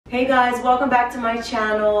Hey guys, welcome back to my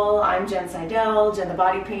channel. I'm Jen Seidel, Jen the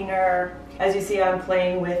Body Painter. As you see, I'm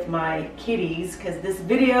playing with my kitties because this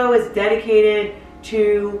video is dedicated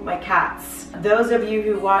to my cats. Those of you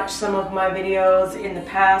who watched some of my videos in the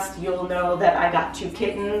past, you'll know that I got 2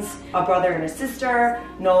 kittens, a brother and a sister,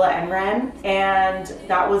 Nola and Ren, and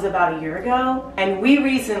that was about a year ago. And we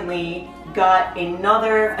recently got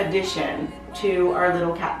another addition to our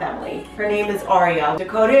little cat family. Her name is Aria.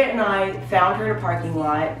 Dakota and I found her in a parking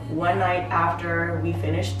lot one night after we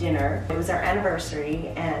finished dinner. It was our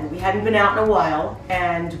anniversary and we hadn't been out in a while,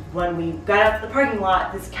 and when we got out to the parking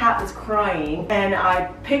lot, this cat was crying and I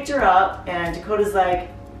picked her up and Dakota's like,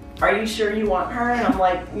 "Are you sure you want her?" And I'm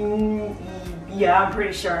like, yeah, I'm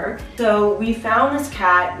pretty sure. So we found this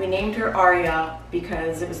cat, we named her Aria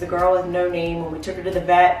because it was the girl with no name. When we took her to the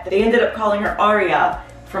vet, they ended up calling her Aria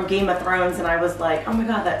from Game of Thrones, and I was like, oh my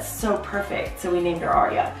god, that's so perfect. So we named her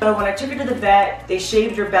Aria. So when I took her to the vet, they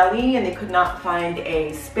shaved her belly and they could not find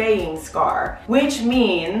a spaying scar, which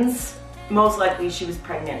means most likely she was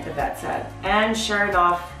pregnant, the vet said. And sure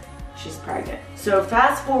enough, she's pregnant. So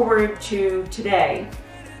fast forward to today,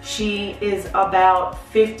 she is about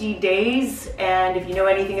 50 days, and if you know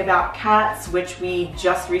anything about cats, which we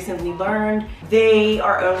just recently learned, they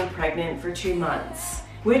are only pregnant for 2 months,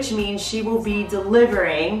 which means she will be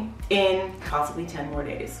delivering in possibly 10 more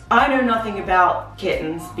days. I know nothing about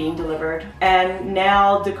kittens being delivered, and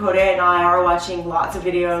now Dakota and I are watching lots of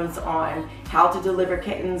videos on how to deliver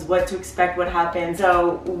kittens, what to expect, what happens.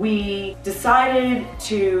 So we decided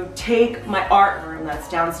to take my art room that's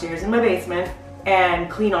downstairs in my basement and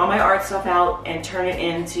clean all my art stuff out and turn it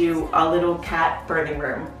into a little cat birthing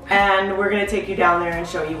room. And we're gonna take you down there and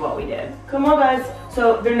show you what we did. Come on guys.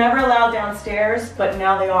 So they're never allowed downstairs, but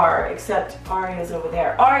now they are, except Aria's over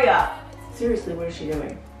there. Aria! Seriously, what is she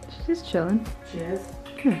doing? She's just chilling. She is?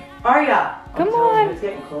 Aria! Come on! It's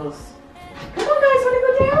getting close. Come on guys, wanna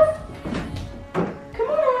go down? Come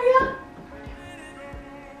on, Aria!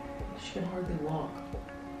 She can hardly walk.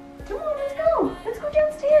 Come on, let's go. Let's go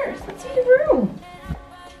downstairs. Let's see the room.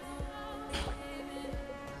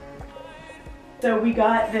 So we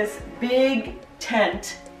got this big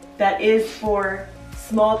tent that is for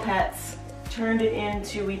small pets. Turned it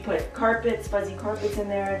into, we put carpets, fuzzy carpets in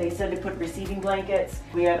there. They said to put receiving blankets.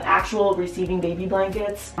 We have actual receiving baby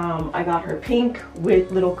blankets. I got her pink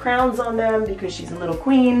with little crowns on them because she's a little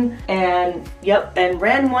queen. And yep, and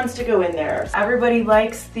Ren wants to go in there. Everybody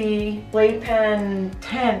likes the playpen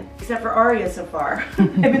tent, except for Aria so far. I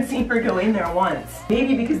haven't seen her go in there once.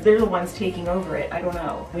 Maybe because they're the ones taking over it, I don't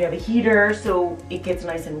know. We have a heater so it gets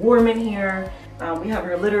nice and warm in here. We have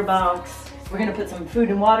her litter box. We're gonna put some food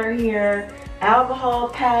and water here, alcohol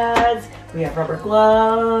pads, we have rubber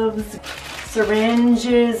gloves,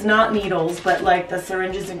 syringes, not needles, but like the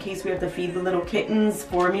syringes in case we have to feed the little kittens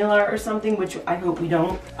formula or something, which I hope we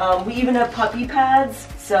don't. We even have puppy pads,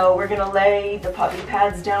 so we're gonna lay the puppy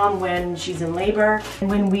pads down when she's in labor. And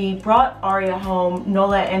when we brought Aria home,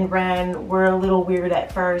 Nola and Ren were a little weird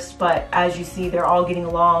at first, but as you see, they're all getting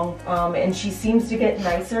along, and she seems to get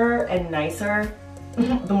nicer and nicer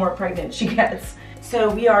the more pregnant she gets. So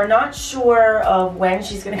we are not sure of when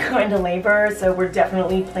she's gonna go into labor, so we're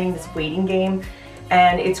definitely playing this waiting game.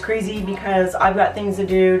 And it's crazy because I've got things to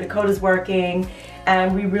do, Dakota's working,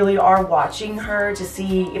 and we really are watching her to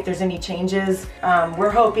see if there's any changes. We're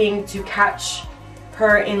hoping to catch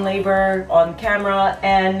her in labor on camera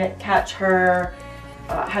and catch her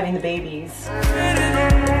having the babies.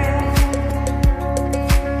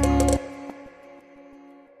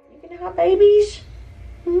 You gonna have babies?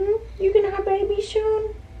 You gonna have babies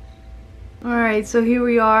soon? Alright, so here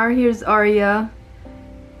we are. Here's Aria.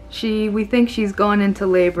 We think she's gone into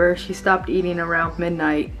labor. She stopped eating around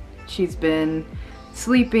midnight. She's been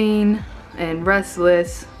sleeping and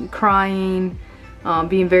restless, crying,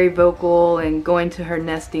 being very vocal, and going to her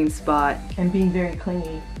nesting spot. And being very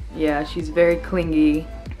clingy. Yeah, she's very clingy.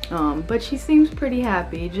 But she seems pretty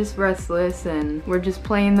happy, just restless, and we're just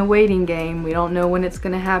playing the waiting game. We don't know when it's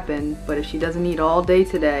gonna happen, but if she doesn't eat all day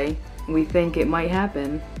today, we think it might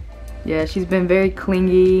happen. Yeah, she's been very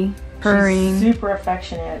clingy, purring. She's super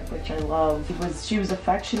affectionate, which I love. She was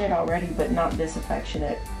affectionate already, but not this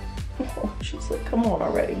affectionate. She's like, come on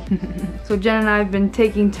already. So Jen and I have been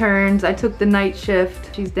taking turns. I took the night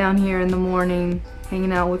shift. She's down here in the morning,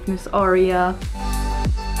 hanging out with Miss Aria.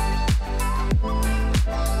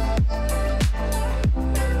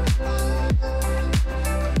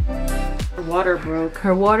 Water broke.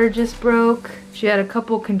 Her water just broke. She had a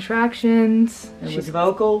couple contractions. She's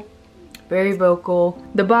vocal. Very vocal.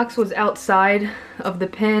 The box was outside of the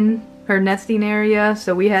pen. her nesting area,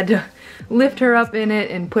 so we had to lift her up in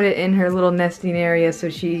it and put it in her little nesting area so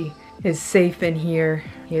she is safe in here.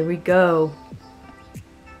 Here we go.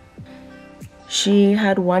 She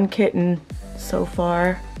had one kitten so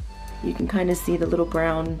far. You can kind of see the little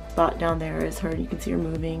brown spot down there is her. You can see her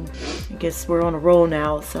moving. I guess we're on a roll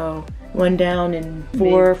now, so one down and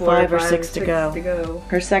four, five, or six to go.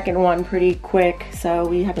 Her second one pretty quick. So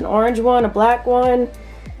we have an orange one, a black one,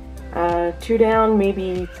 2 down,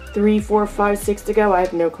 maybe 3, 4, 5, 6 to go. I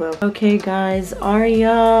have no clue. Okay guys,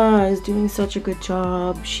 Arya is doing such a good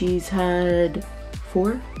job. She's had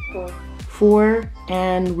 4,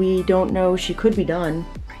 and we don't know, she could be done.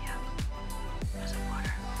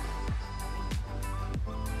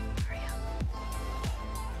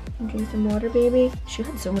 Drink some water, baby. She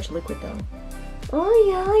had so much liquid though. Oh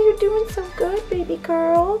yeah, you're doing so good, baby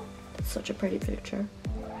girl. That's such a pretty picture.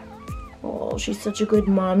 Oh, she's such a good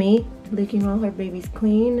mommy, licking all her babies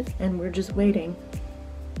clean, and we're just waiting.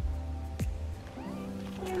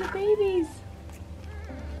 Where are the babies?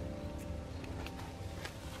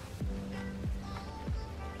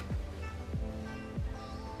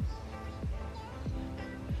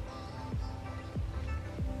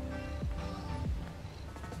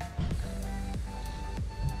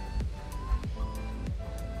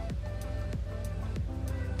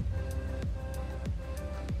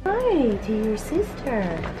 Hi to your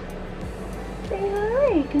sister. Say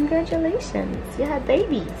hi. Congratulations. You had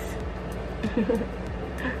babies.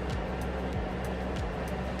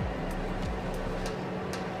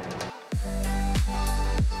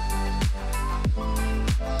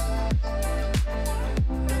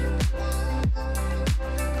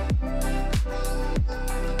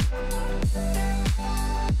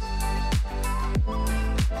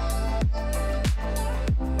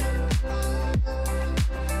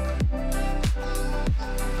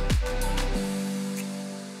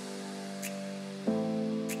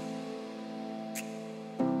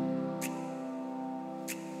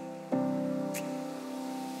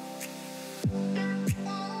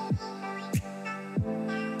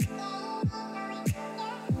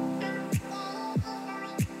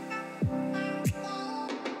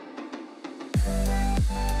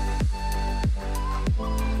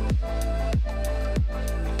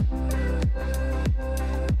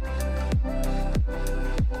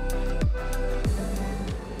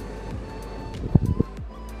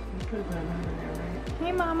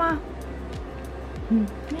 Hey, Mama.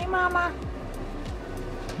 Hey, Mama.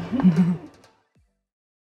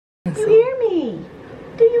 Do you hear me?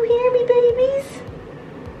 Do you hear me, babies?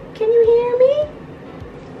 Can you hear me?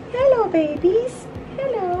 Hello, babies.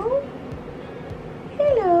 Hello.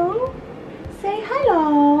 Hello. Say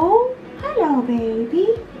hello. Hello, baby.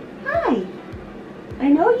 Hi. I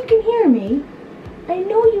know you can hear me. I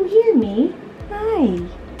know you hear me. Hi.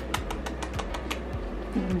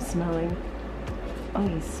 I'm smelling. Oh,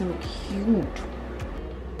 he's so cute.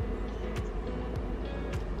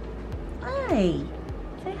 Hi.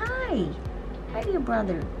 Say hi. Hi to your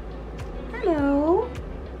brother. Hello.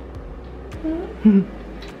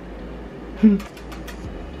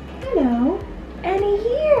 Hello. And he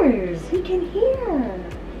hears. He can hear.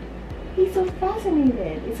 He's so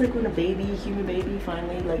fascinated. It's like when a baby, human baby,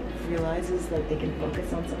 finally like realizes like they can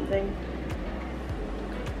focus on something.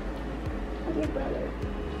 Hi to your brother.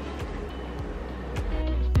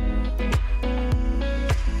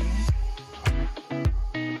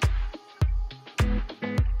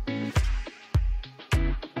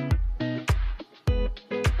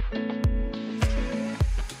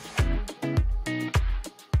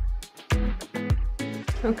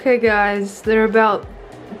 Okay guys, they're about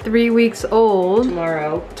 3 weeks old.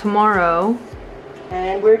 Tomorrow.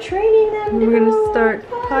 And we're training them. We're gonna start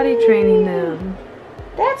potty training them.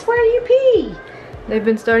 That's where you pee. They've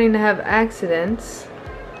been starting to have accidents.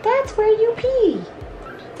 That's where you pee.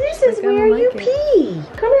 This is where you pee.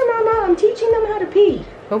 Come here, Mama. I'm teaching them how to pee.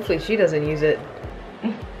 Hopefully she doesn't use it.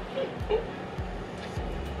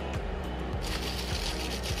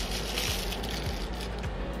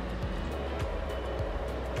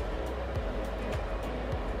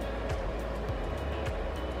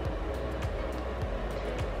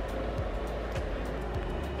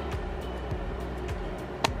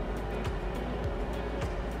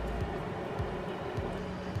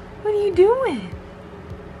 What are you doing?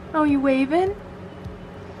 Oh, you waving?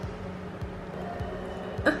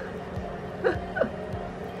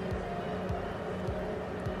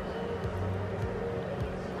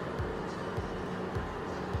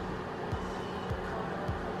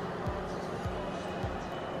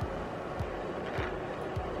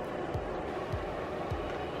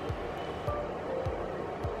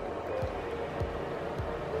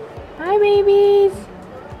 babies.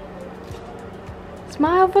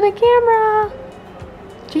 Smile for the camera.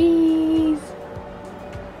 Jeez.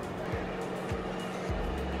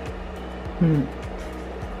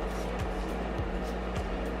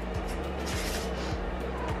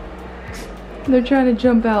 They're trying to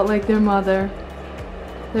jump out like their mother.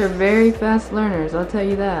 They're very fast learners, I'll tell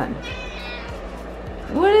you that.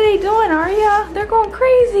 What are they doing, Arya? They're going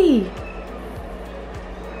crazy.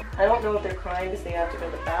 I don't know if they're crying because they have to go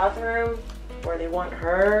to the bathroom or they want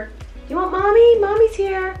her. You want mommy? Mommy's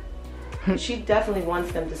here. She definitely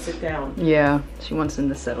wants them to sit down. Yeah, she wants them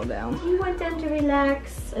to settle down. You want them to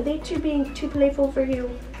relax? Are they being too playful for you?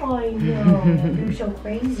 I know. They're so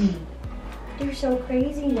crazy. They're so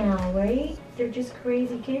crazy now, right? They're just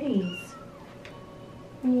crazy kitties.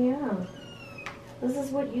 Yeah. This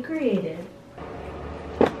is what you created.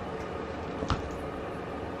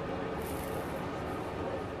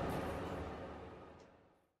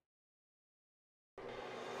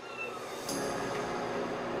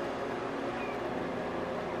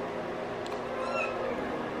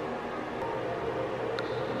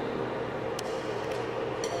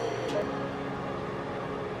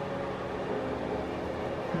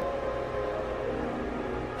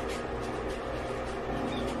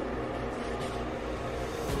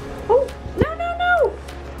 Oh, no, no, no!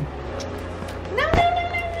 No, no, no,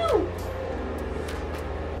 no, no!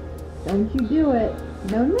 Don't you do it.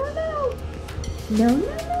 No, no, no. No,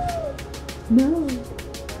 no,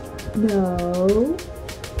 no.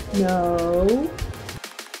 No. No.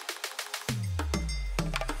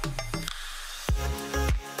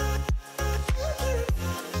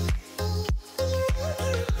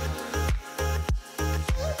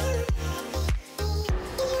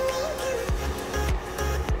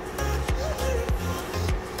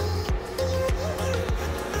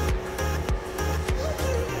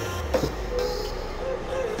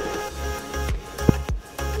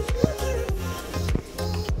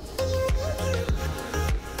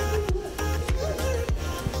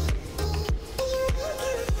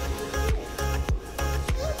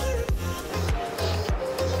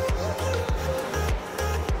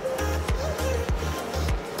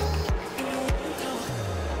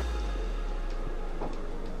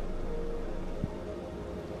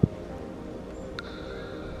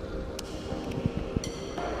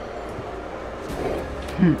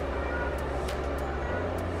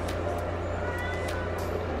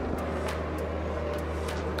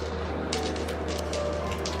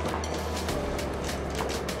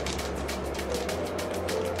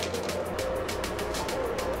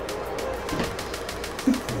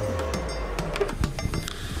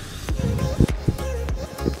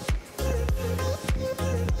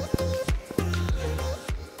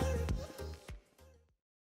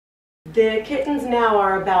 The kittens now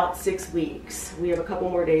are about 6 weeks. We have a couple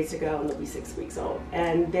more days to go and they'll be 6 weeks old.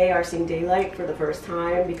 And they are seeing daylight for the first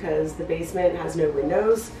time because the basement has no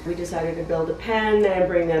windows. We decided to build a pen and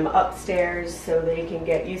bring them upstairs so they can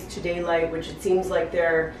get used to daylight, which it seems like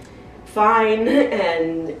they're fine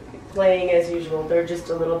and playing as usual. They're just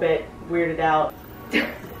a little bit weirded out.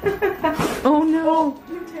 Oh no. Oh,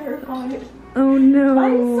 you're terrified. Oh no.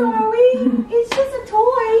 I'm sorry. It's just a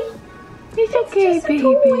toy. It's okay, just baby. A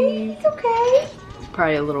toy. It's okay. It's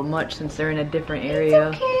probably a little much since they're in a different area.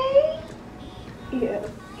 It's okay. Yeah.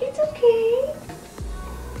 It's okay.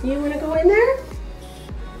 You want to go in there?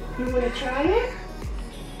 You want to try it?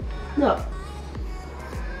 Look.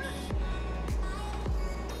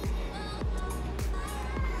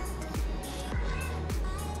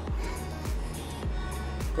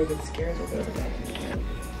 They get scared, they'll go to the bathroom.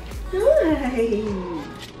 Hi.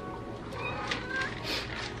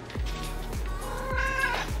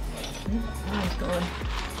 That one's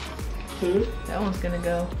going. That one's gonna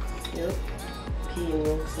go. Yep. Peeing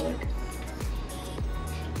looks like.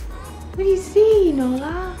 What do you see,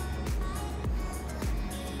 Nola?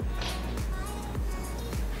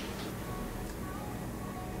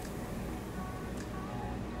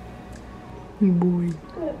 Hey boy.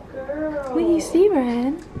 Good girl. What do you see,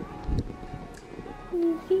 Ren? What do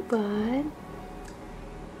you see, bud?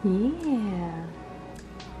 Yeah.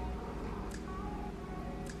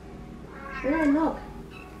 Sure, look.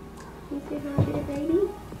 You say hi to the baby?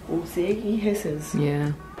 Oh, see, he hisses.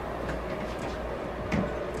 Yeah.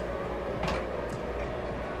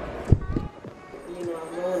 You know,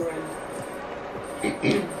 I'm rolling around.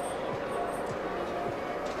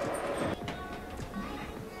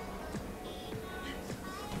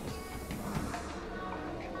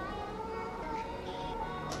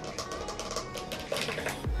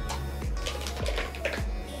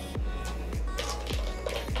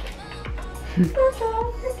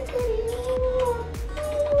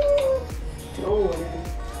 Oh.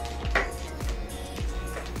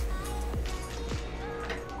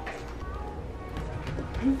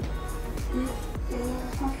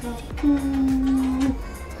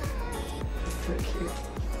 So cute.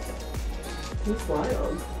 He's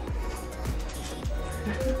wild.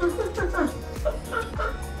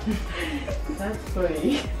 That's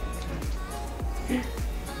funny.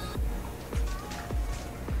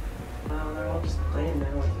 Wow, they're all just playing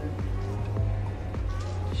now with her.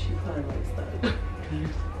 She probably likes that.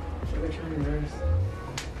 We're trying to nurse.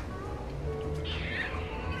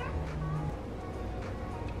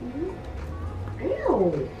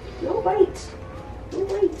 Ew! No bite! No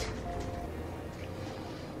bite!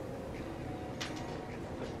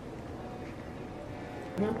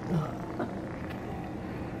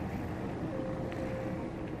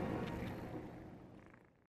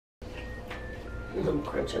 I'm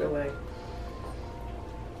crunching away.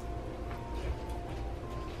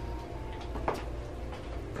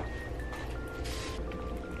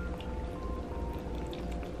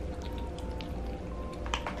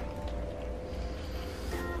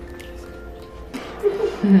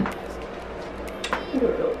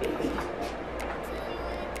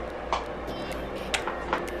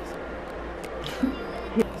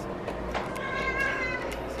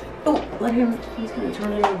 Oh, let him, he's gonna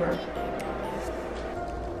turn it over.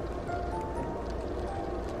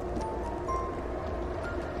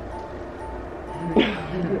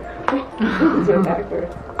 He's going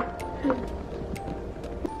backwards.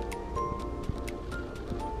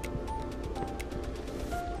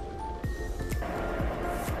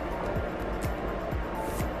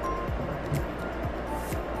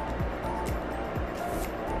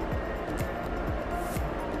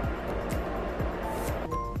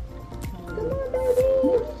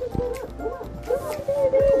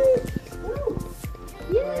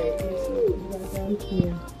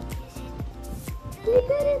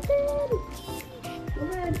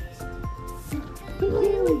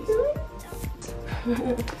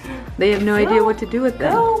 They have no idea what to do with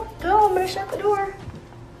them. Go, go, I'm gonna shut the door.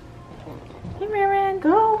 Hey, Marin,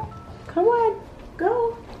 go. Come on,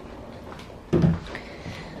 go.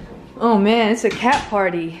 Oh man, it's a cat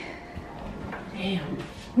party. Damn.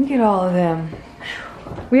 Look at all of them.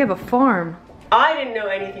 We have a farm. I didn't know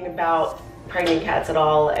anything about pregnant cats at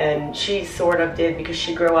all, and she sort of did because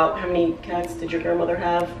she grew up. How many cats did your grandmother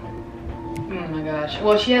have? Oh my gosh.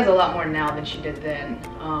 Well, she has a lot more now than she did then.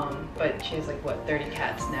 But she has like, what, 30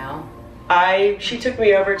 cats now? She took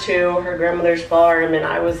me over to her grandmother's farm, and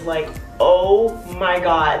I was like, oh my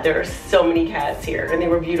God, there are so many cats here, and they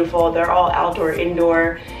were beautiful. They're all outdoor,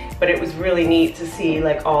 indoor, but it was really neat to see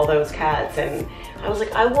like all those cats, and I was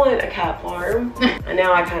like, I want a cat farm. And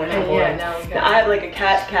now I kind of have one. Now I have like a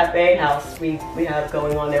cat cafe house we have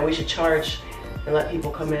going on there. We should charge and let people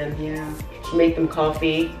come in. Yeah. Make them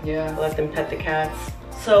coffee. Yeah. Let them pet the cats.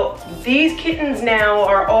 So these kittens now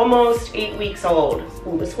are almost 8 weeks old.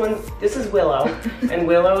 Ooh, this is Willow, and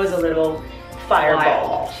Willow is a little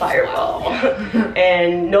fireball.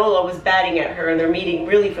 And Nola was batting at her, and they're meeting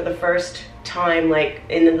really for the first time, like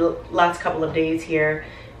in the last couple of days here.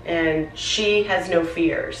 And she has no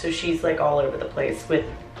fear, so she's like all over the place with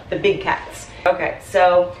the big cats. Okay,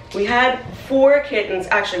 so we had 4 kittens.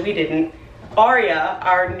 Actually, we didn't. Aria,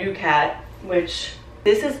 our new cat, which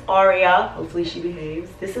this is Aria. Hopefully she behaves.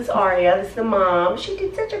 This is Aria. This is the mom. She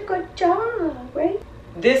did such a good job, right?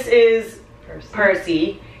 This is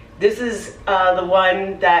Percy. This is the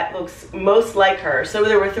one that looks most like her. So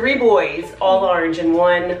there were 3 boys, all orange, and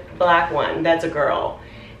 1 black one. That's a girl.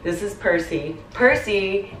 This is Percy.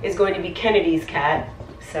 Percy is going to be Kennedy's cat.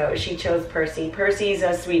 So she chose Percy. Percy's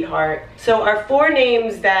a sweetheart. So our 4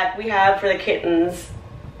 names that we have for the kittens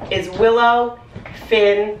is Willow,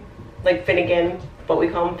 Finn, like Finnegan, but we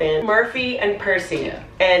call him Finn, Murphy, and Percy. Yeah.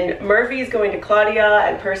 And Murphy is going to Claudia,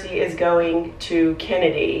 and Percy is going to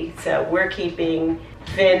Kennedy. So we're keeping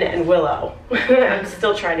Finn and Willow. I'm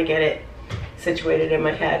still trying to get it situated in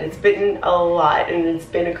my head. It's been a lot, and it's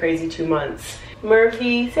been a crazy 2 months.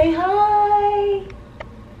 Murphy, say hi.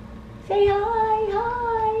 Say hi,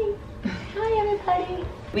 hi. Hi, everybody.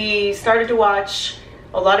 We started to watch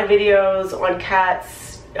a lot of videos on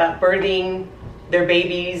cats birthing their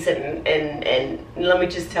babies, and let me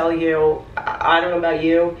just tell you, I don't know about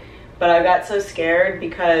you, but I got so scared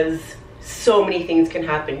because so many things can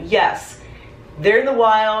happen. Yes, they're in the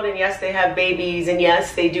wild, and yes, they have babies, and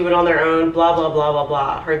yes, they do it on their own, blah, blah, blah, blah,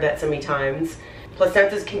 blah. Heard that so many times.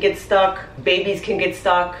 Placentas can get stuck, babies can get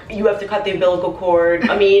stuck, you have to cut the umbilical cord.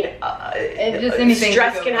 I mean, just anything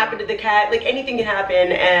stress can happen to the cat, like anything can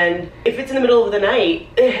happen. And if it's in the middle of the night,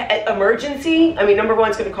 emergency, I mean, number 1,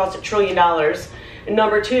 it's gonna cost $1 trillion. And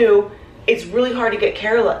number 2, it's really hard to get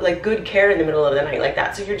care, like good care in the middle of the night like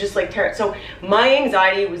that. So you're just like so my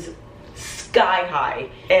anxiety was sky high,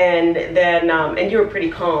 and then and you were pretty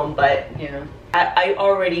calm, but yeah, I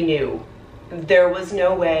already knew there was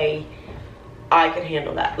no way I could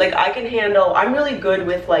handle that. Like I'm really good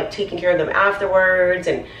with like taking care of them afterwards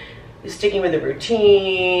and sticking with the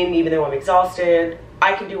routine, even though I'm exhausted.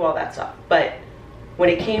 I can do all that stuff. But when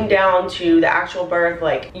it came down to the actual birth,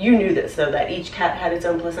 like, you knew this though, that each cat had its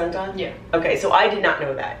own placenta? Yeah. Okay, so I did not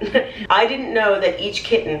know that. I didn't know that each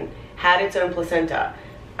kitten had its own placenta.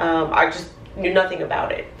 I just knew nothing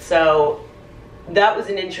about it. So that was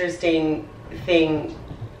an interesting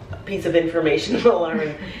piece of information to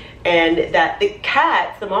learn. And that the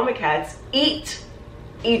cats, the mama cats, eat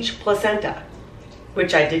each placenta,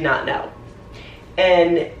 which I did not know.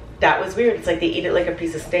 And that was weird. It's like they eat it like a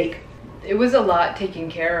piece of steak. It was a lot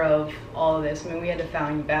taking care of all of this. I mean, we had to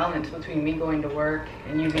find balance between me going to work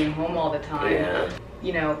and you being home all the time. Yeah.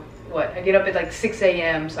 You know, what, I get up at like 6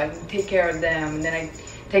 a.m. so I can take care of them, and then I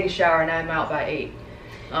take a shower and I'm out by 8.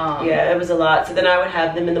 Yeah, it was a lot. So then I would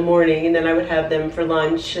have them in the morning, and then I would have them for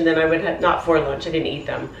lunch, and then I would have, not for lunch, I didn't eat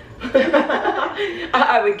them.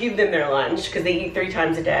 I would give them their lunch because they eat 3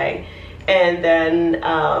 times a day. And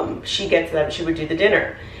then she gets them, she would do the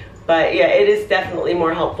dinner. But yeah, it is definitely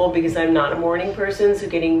more helpful because I'm not a morning person, so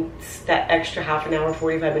getting that extra half an hour,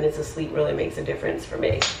 45 minutes of sleep really makes a difference for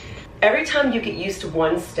me. Every time you get used to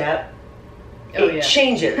one step, it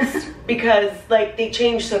changes because like they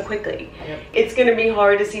change so quickly. Yep. It's gonna be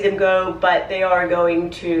hard to see them go, but they are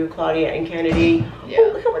going to Claudia and Kennedy. Yeah.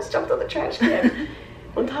 Oh, look how much jumped on the trash can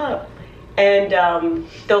on top. And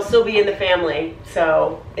they'll still be in the family.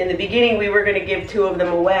 So in the beginning, we were gonna give 2 of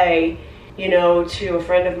them away, you know, to a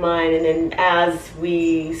friend of mine, and then as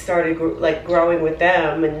we started like growing with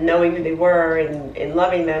them and knowing who they were and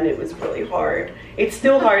loving them, it was really hard. It's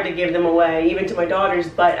still hard to give them away, even to my daughters,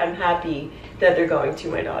 but I'm happy that they're going to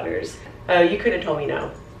my daughters. You could have told me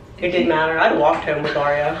no. It didn't matter. I'd walked home with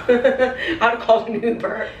Aria. I'd have called an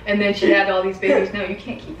Uber. And then she had all these babies. No, you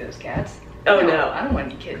can't keep those cats. Oh no. I don't want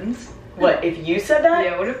any kittens. What, if you said that?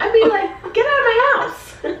 Yeah, what if I'd be like, get out of my house.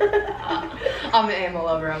 I'm an animal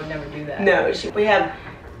lover, I would never do that. No, we have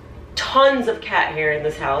tons of cat hair in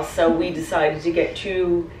this house, so we decided to get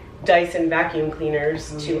 2 Dyson vacuum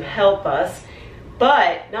cleaners to help us.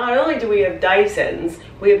 But not only do we have Dysons,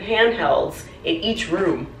 we have handhelds in each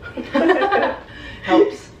room.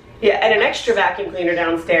 Helps. Yeah, and an extra vacuum cleaner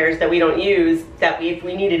downstairs that we don't use, that if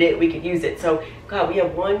we needed it, we could use it. So, God, we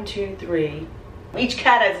have 1, 2, 3. Each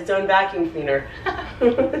cat has its own vacuum cleaner.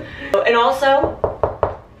 And also,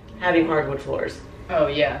 having hardwood floors. Oh,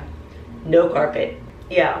 yeah. No carpet.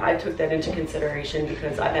 Yeah, I took that into consideration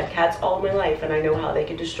because I've had cats all my life and I know how they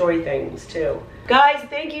can destroy things too. Guys,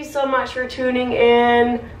 thank you so much for tuning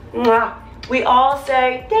in. Mwah. We all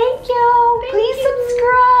say thank you. Please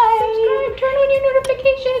subscribe. Turn on your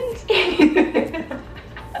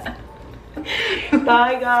notifications.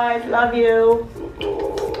 Bye guys, love you.